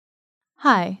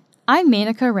Hi, I'm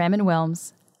Menaka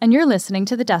Raman-Wilms, and you're listening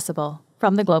to The Decibel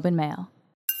from the Globe and Mail.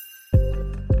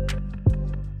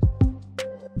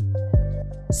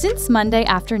 Since Monday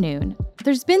afternoon,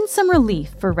 there's been some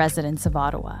relief for residents of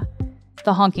Ottawa.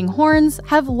 The honking horns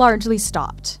have largely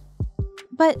stopped.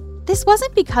 But this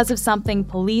wasn't because of something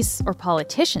police or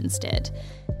politicians did.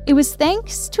 It was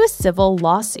thanks to a civil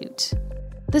lawsuit.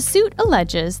 The suit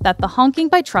alleges that the honking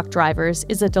by truck drivers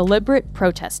is a deliberate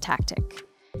protest tactic.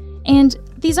 And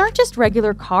these aren't just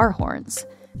regular car horns.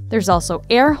 There's also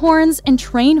air horns and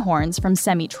train horns from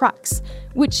semi-trucks,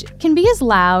 which can be as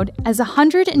loud as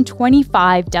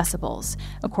 125 decibels,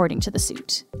 according to the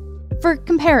suit. For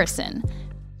comparison,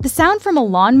 the sound from a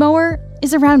lawnmower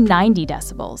is around 90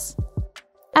 decibels.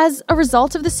 As a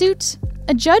result of the suit,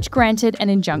 a judge granted an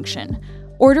injunction,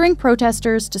 ordering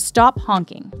protesters to stop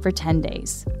honking for 10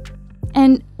 days.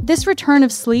 And this return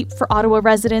of sleep for Ottawa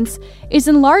residents is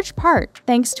in large part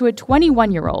thanks to a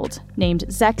 21-year-old named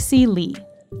Zexi Lee.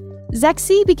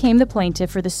 Zexi became the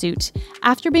plaintiff for the suit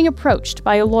after being approached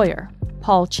by a lawyer,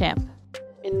 Paul Champ.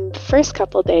 In the first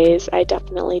couple days, I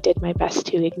definitely did my best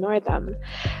to ignore them,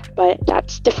 but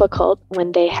that's difficult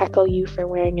when they heckle you for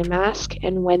wearing a mask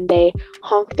and when they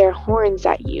honk their horns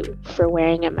at you for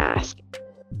wearing a mask.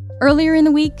 Earlier in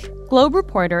the week, Globe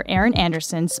reporter Aaron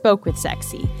Anderson spoke with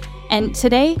Zexi, and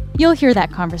today you'll hear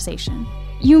that conversation.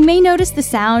 You may notice the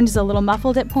sound is a little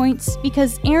muffled at points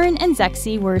because Aaron and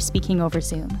Zexi were speaking over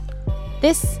Zoom.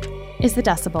 This is The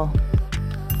Decibel.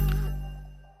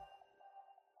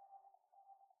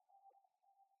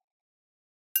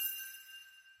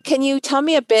 Can you tell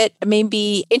me a bit,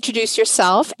 maybe introduce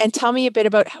yourself and tell me a bit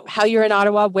about how you're in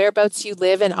Ottawa, whereabouts you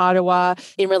live in Ottawa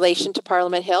in relation to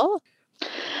Parliament Hill?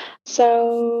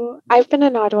 So I've been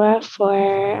in Ottawa for,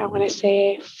 I want to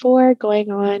say, 4 going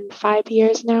on 5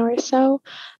 years now or so.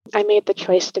 I made the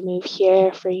choice to move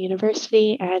here for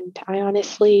university, and I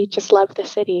honestly just love the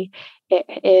city. It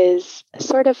is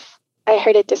sort of, I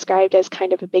heard it described as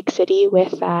kind of a big city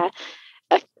with a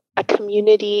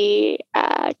community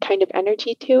kind of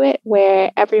energy to it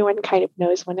where everyone kind of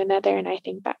knows one another, and I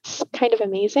think that's kind of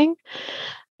amazing.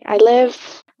 I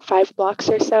live 5 blocks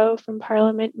or so from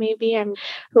Parliament, maybe. I'm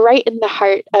right in the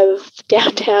heart of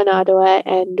downtown Ottawa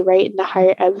and right in the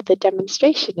heart of the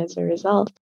demonstration as a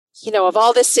result. You know, of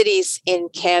all the cities in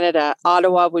Canada,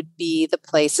 Ottawa would be the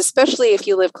place, especially if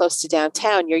you live close to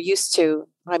downtown. You're used to,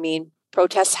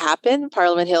 protests happen.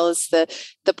 Parliament Hill is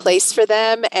the place for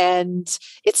them, and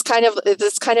it's kind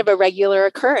of a regular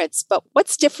occurrence. But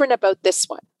what's different about this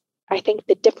one? I think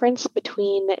the difference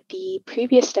between the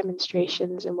previous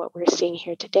demonstrations and what we're seeing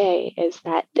here today is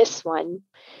that this one,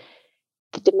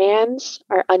 the demands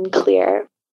are unclear.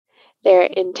 Their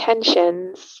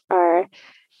intentions are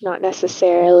not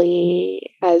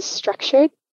necessarily as structured,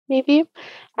 maybe,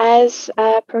 as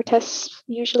protests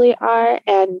usually are,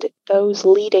 and those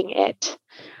leading it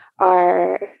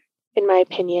are, in my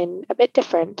opinion, a bit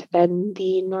different than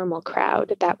the normal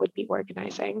crowd that would be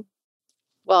organizing.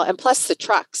 Well, and plus the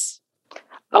trucks.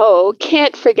 Oh,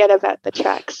 can't forget about the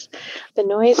trucks. The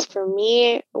noise for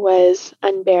me was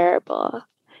unbearable.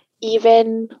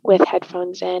 Even with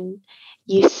headphones in,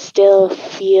 you can still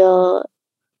feel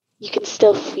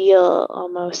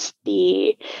almost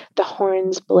the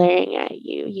horns blaring at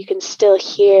you. You can still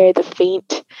hear the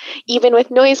faint, even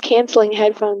with noise canceling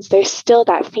headphones, there's still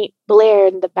that faint blare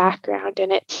in the background,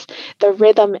 and it's the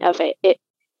rhythm of it. It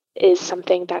is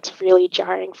something that's really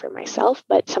jarring for myself,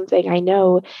 but something I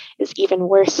know is even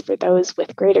worse for those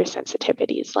with greater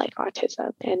sensitivities like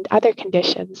autism and other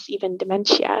conditions, even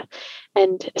dementia,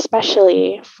 and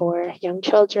especially for young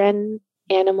children,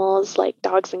 animals like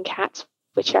dogs and cats,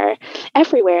 which are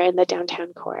everywhere in the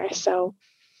downtown core. So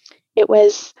it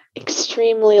was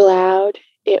extremely loud.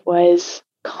 It was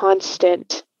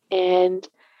constant, and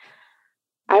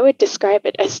I would describe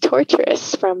it as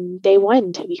torturous from day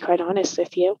one, to be quite honest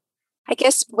with you. I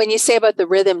guess when you say about the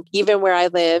rhythm, even where I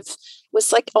live,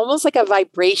 was like almost like a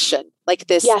vibration, like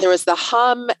this. Yes. There was the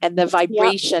hum and the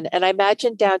vibration. Yep. And I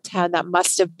imagine downtown that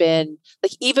must have been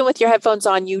like, even with your headphones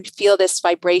on, you'd feel this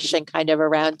vibration kind of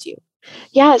around you.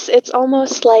 Yes, it's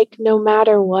almost like no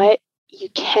matter what, you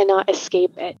cannot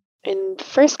escape it. In the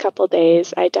first couple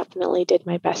days, I definitely did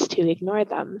my best to ignore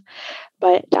them,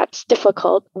 but that's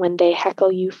difficult when they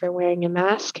heckle you for wearing a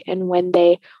mask and when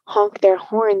they honk their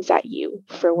horns at you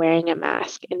for wearing a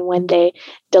mask and when they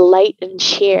delight and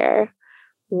cheer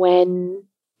when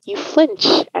you flinch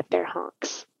at their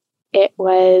honks. It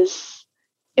was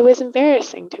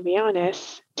embarrassing, to be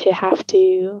honest, to have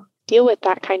to deal with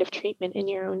that kind of treatment in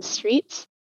your own streets.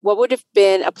 What would have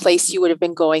been a place you would have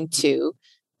been going to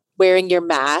wearing your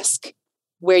mask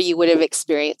where you would have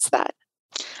experienced that?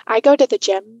 I go to the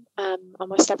gym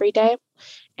almost every day.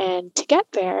 And to get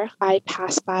there, I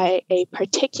pass by a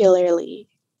particularly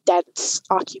dense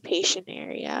occupation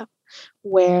area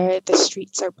where the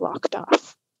streets are blocked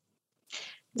off.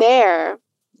 There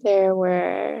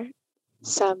were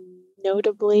some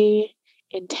notably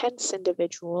intense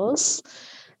individuals.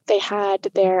 They had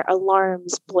their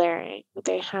alarms blaring.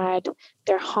 They had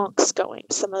their honks going.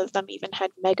 Some of them even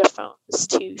had megaphones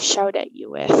to shout at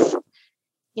you with.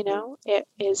 You know, it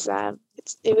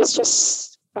was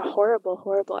just a horrible,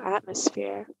 horrible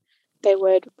atmosphere. They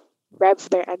would rev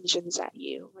their engines at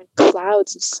you, and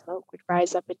clouds of smoke would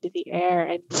rise up into the air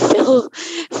and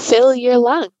fill your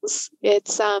lungs.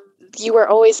 You were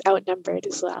always outnumbered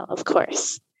as well, of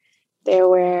course. There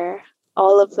were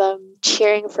all of them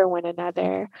cheering for one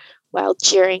another while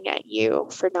jeering at you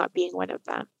for not being one of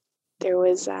them. There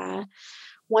was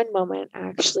one moment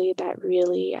actually that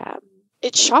really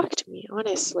it shocked me,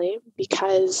 honestly,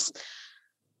 because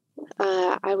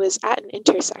I was at an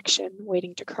intersection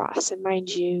waiting to cross, and mind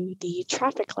you, the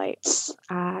traffic lights,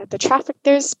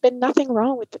 there's been nothing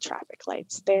wrong with the traffic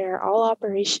lights. They're all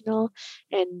operational,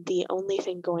 and the only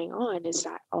thing going on is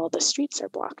that all the streets are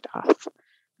blocked off.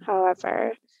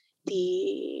 However,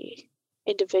 the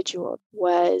individual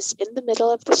was in the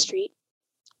middle of the street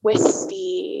with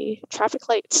the traffic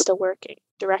lights still working,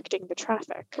 directing the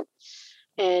traffic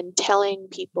and telling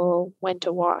people when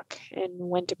to walk and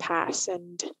when to pass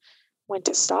and when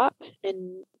to stop.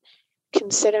 And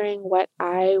considering what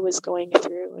I was going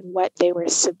through and what they were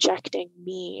subjecting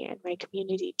me and my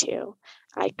community to,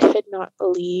 I could not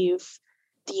believe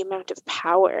the amount of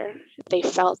power they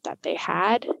felt that they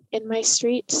had in my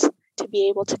streets to be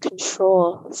able to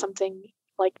control something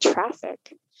like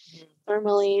traffic.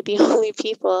 Normally, the only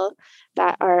people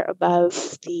that are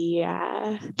above the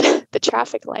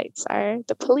traffic lights are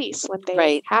the police when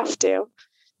they have to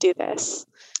do this.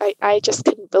 I just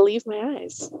couldn't believe my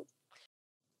eyes.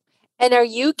 And are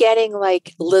you getting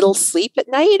like little sleep at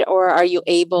night, or are you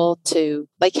able to,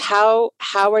 like, how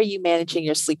are you managing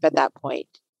your sleep at that point?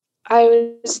 I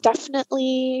was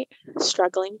definitely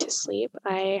struggling to sleep.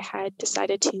 I had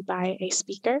decided to buy a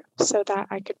speaker so that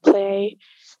I could play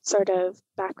sort of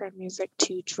background music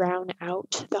to drown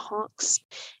out the honks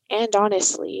and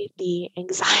honestly the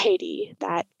anxiety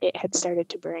that it had started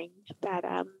to bring that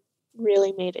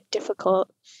really made it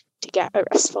difficult to get a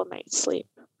restful night's sleep.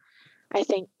 I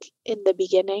think in the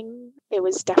beginning it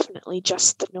was definitely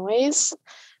just the noise,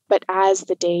 but as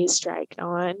the days dragged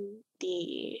on,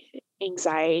 the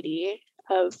anxiety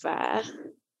of the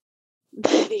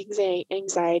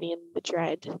anxiety and the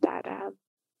dread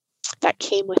that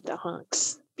came with the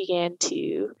honks began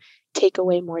to take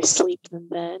away more sleep than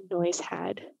the noise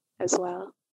had as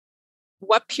well.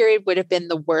 What period would have been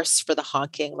the worst for the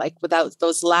honking? Like, without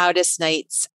those loudest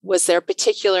nights, was there a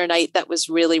particular night that was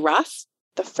really rough?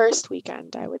 The first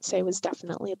weekend, I would say, was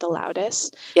definitely the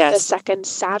loudest. Yes. The second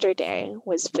Saturday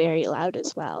was very loud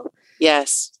as well.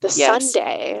 Yes. The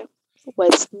Sunday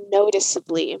was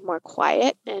noticeably more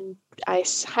quiet, and I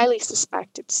highly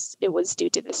suspect it was due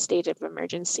to the state of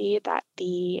emergency that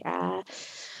the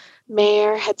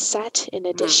mayor had set, in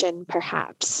addition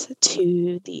perhaps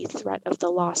to the threat of the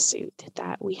lawsuit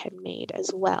that we had made as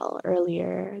well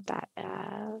earlier that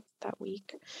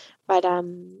week. But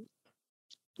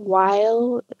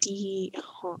while the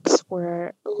honks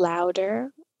were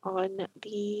louder on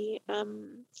the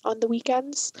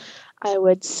weekends, I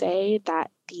would say that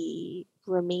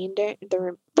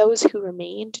those who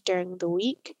remained during the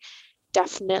week,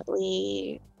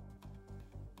 definitely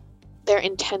the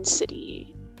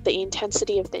intensity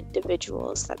of the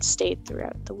individuals that stayed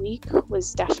throughout the week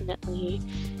was definitely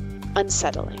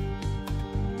unsettling.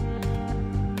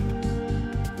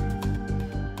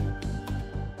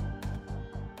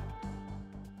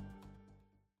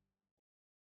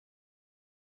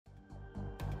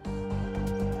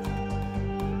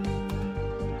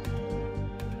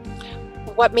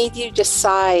 What made you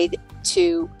decide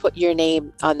to put your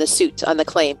name on the suit, on the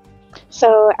claim?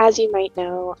 So, as you might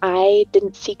know, I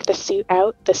didn't seek the suit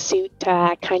out. The suit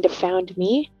kind of found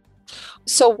me.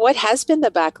 So what has been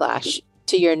the backlash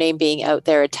to your name being out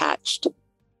there attached?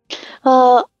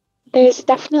 Well, there's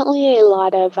definitely a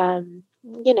lot of,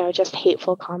 just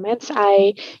hateful comments.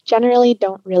 I generally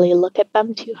don't really look at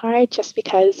them too hard just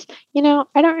because,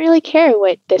 I don't really care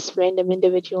what this random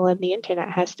individual on the internet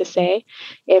has to say.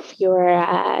 If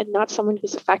you're not someone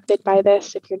who's affected by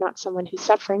this, if you're not someone who's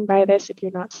suffering by this, if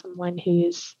you're not someone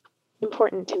who's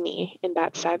important to me in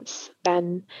that sense,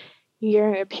 then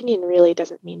your opinion really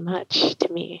doesn't mean much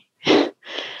to me.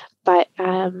 But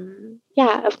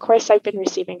yeah, of course, I've been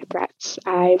receiving threats.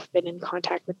 I've been in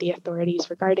contact with the authorities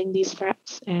regarding these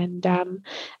threats, and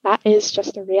that is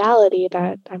just a reality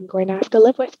that I'm going to have to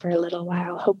live with for a little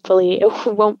while. Hopefully, it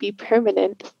won't be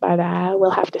permanent, but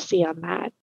we'll have to see on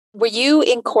that. Were you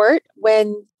in court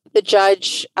when the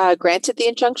judge granted the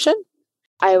injunction?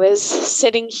 I was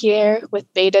sitting here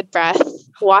with bated breath,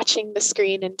 watching the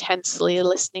screen intensely,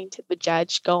 listening to the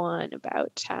judge go on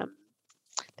about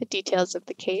the details of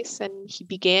the case, and he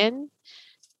began.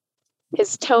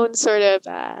 His tone sort of,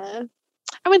 I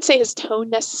wouldn't say his tone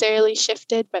necessarily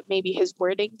shifted, but maybe his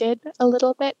wording did a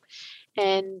little bit.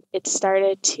 And it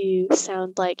started to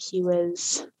sound like he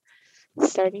was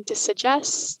starting to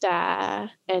suggest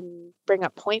and bring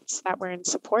up points that were in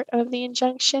support of the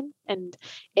injunction. And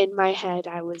in my head,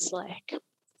 I was like,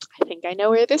 I think I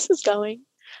know where this is going.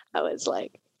 I was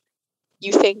like,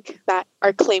 you think that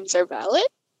our claims are valid,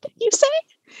 you say?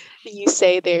 You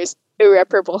say there's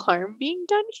irreparable harm being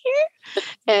done here?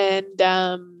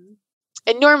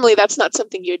 And normally that's not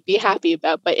something you'd be happy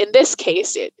about, but in this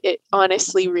case, it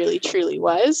honestly really truly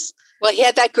was. Well, he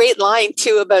had that great line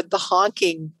too about the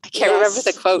honking. I can't remember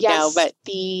the quote now, but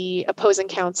the opposing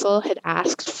counsel had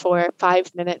asked for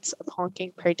 5 minutes of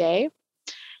honking per day,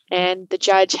 and the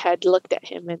judge had looked at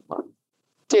him and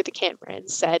through the camera and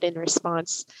said in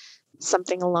response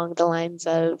something along the lines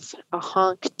of, a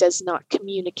honk does not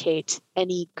communicate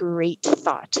any great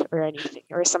thought or anything,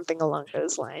 or something along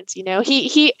those lines. You know,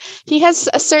 he has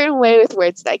a certain way with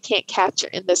words that I can't capture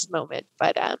in this moment,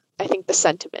 but I think the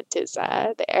sentiment is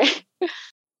there.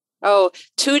 Oh,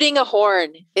 tooting a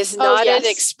horn is not an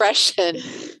expression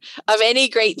of any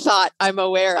great thought I'm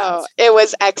aware of. Oh, it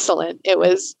was excellent. It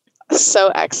was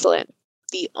so excellent.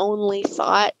 The only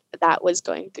thought that was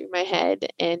going through my head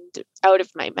and out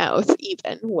of my mouth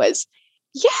even was,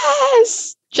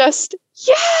 yes, just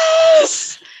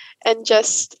yes. And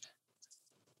just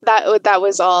that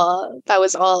was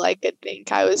all I could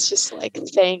think. I was just like,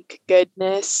 thank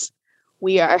goodness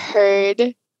we are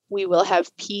heard. We will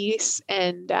have peace,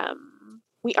 and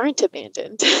we aren't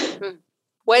abandoned.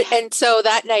 What? And so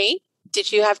that night, did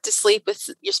you have to sleep with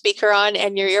your speaker on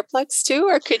and your earplugs too,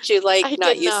 or could you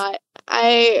not?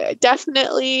 I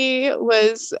definitely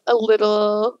was a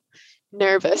little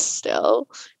nervous still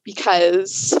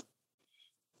because,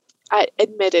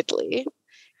 admittedly,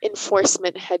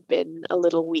 enforcement had been a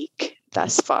little weak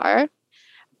thus far,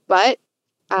 but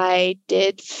I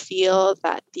did feel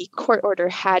that the court order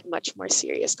had much more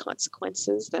serious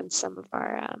consequences than some of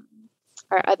our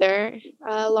other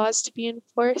laws to be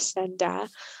enforced. And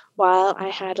while I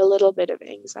had a little bit of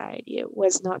anxiety, it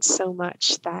was not so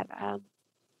much that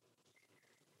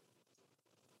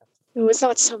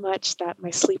my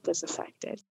sleep was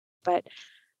affected. But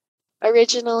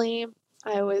originally,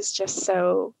 I was just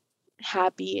so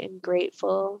happy and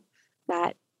grateful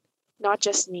that not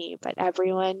just me, but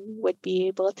everyone would be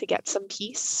able to get some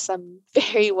peace, some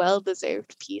very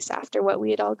well-deserved peace after what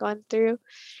we had all gone through.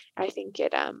 I think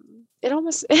it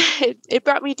almost it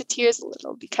brought me to tears a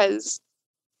little because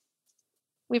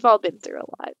we've all been through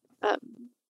a lot,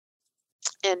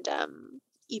 and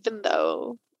even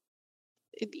though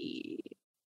the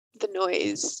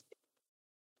noise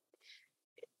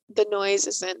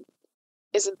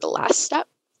isn't the last step,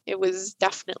 it was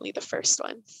definitely the first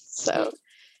one. So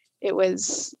it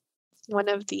was one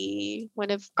of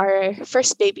our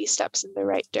first baby steps in the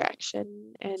right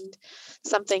direction, and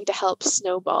something to help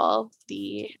snowball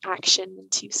the action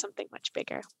into something much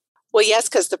bigger. Well, yes,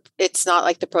 because it's not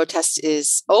like the protest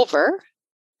is over.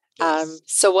 Yes.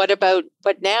 So what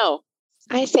now?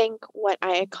 I think what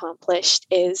I accomplished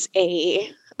is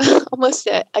almost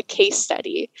a case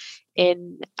study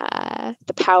in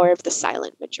the power of the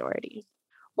silent majority.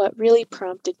 What really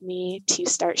prompted me to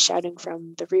start shouting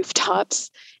from the rooftops,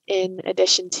 in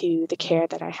addition to the care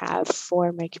that I have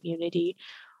for my community,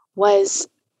 was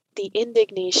the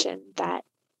indignation that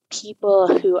people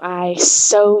who I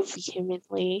so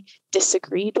vehemently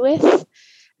disagreed with,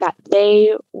 that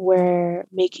they were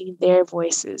making their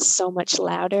voices so much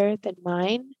louder than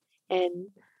mine and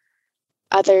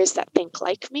others that think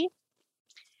like me.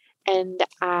 And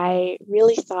I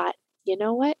really thought, you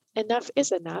know what? Enough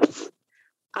is enough.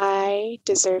 I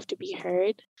deserve to be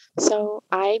heard. So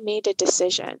I made a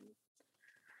decision.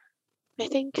 I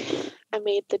think I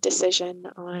made the decision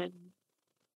on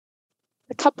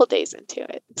a couple days into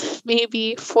it,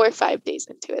 maybe 4 or 5 days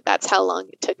into it. That's how long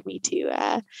it took me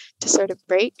to sort of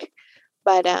break.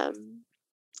 But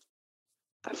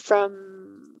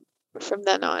from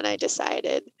then on, I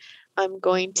decided I'm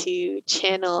going to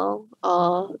channel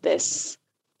all this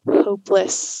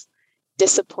hopeless,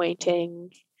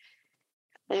 disappointing,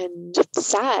 and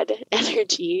sad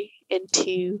energy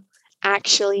into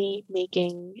actually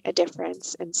making a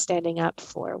difference and standing up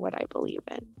for what I believe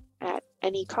in at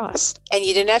any cost. And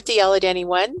you didn't have to yell at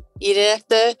anyone. You didn't have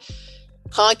to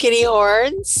honk any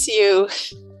horns.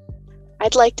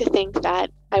 I'd like to think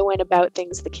that I went about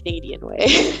things the Canadian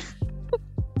way.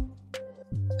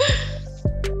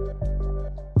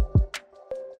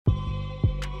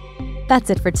 That's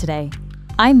it for today.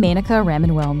 I'm Menaka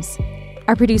Raman-Wilms.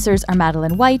 Our producers are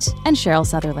Madeline White and Cheryl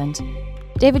Sutherland.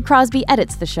 David Crosby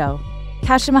edits the show.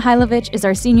 Kasia Mihailovich is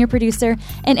our senior producer,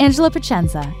 and Angela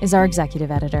Pacenza is our executive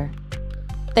editor.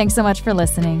 Thanks so much for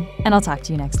listening, and I'll talk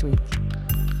to you next week.